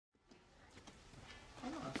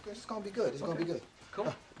It's gonna be good. It's gonna be good.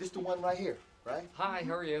 Cool. This the one right here, right? Hi,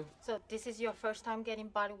 how are you? So this is your first time getting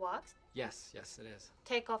body waxed? Yes, it is.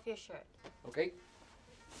 Take off your shirt. Okay.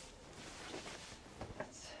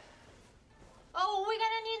 Oh, we're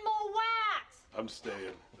gonna need more wax! I'm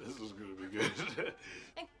staying. This is gonna be good.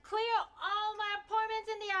 And clear all my appointments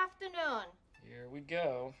in the afternoon. Here we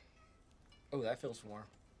go. Oh, that feels warm.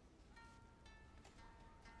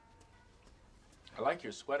 I like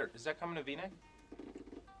your sweater. Does that come in a V-neck?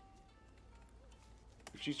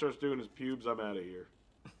 If she starts doing his pubes, I'm out of here.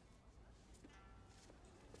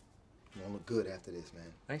 You gonna look good after this,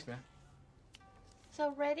 man. Thanks, man.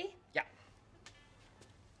 So ready? Yeah.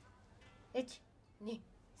 1, 2,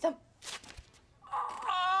 3.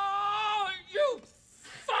 Oh, you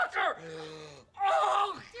fucker!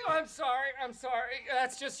 Oh, I'm sorry.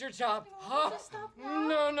 That's just your job. Huh? Stop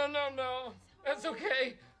now. No. That's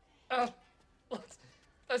okay.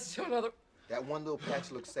 Let's do another. That one little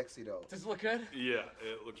patch looks sexy, though. Does it look good? Yeah,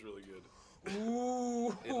 it looks really good.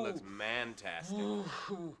 Ooh. It looks man-tastic. Ooh.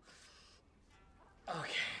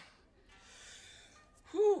 Okay.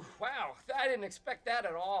 Whew, wow, I didn't expect that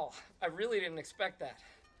at all. I really didn't expect that.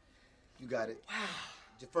 You got it. Wow.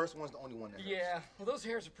 Your first one's the only one that hurts. Yeah, well, those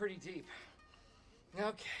hairs are pretty deep.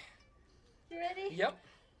 Okay. You ready? Yep.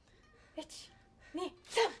 1, 2,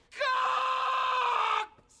 3. God!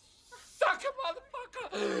 Suck it,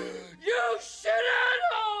 motherfucker! You shouldn't!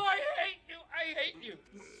 Oh, I hate you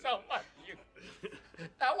so much.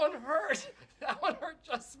 That one hurt. That one hurt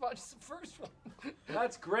just as much as the first one.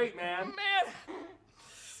 That's great, man. Man!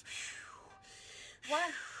 1,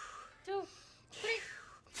 2, 3.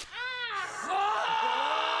 Fuck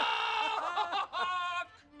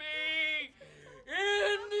me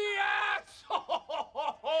in the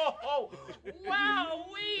asshole!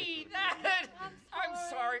 Wowee! I'm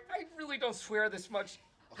sorry. I really don't swear this much.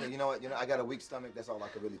 Okay, you know what? I got a weak stomach. That's all I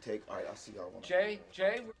can really take. All right, I'll see y'all. Jay?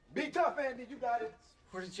 Be tough, Andy. You got it.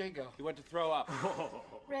 Where did Jay go? He went to throw up.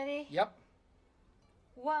 Ready? Yep.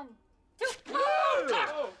 1, 2.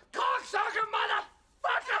 Cocksucker, motherfucker!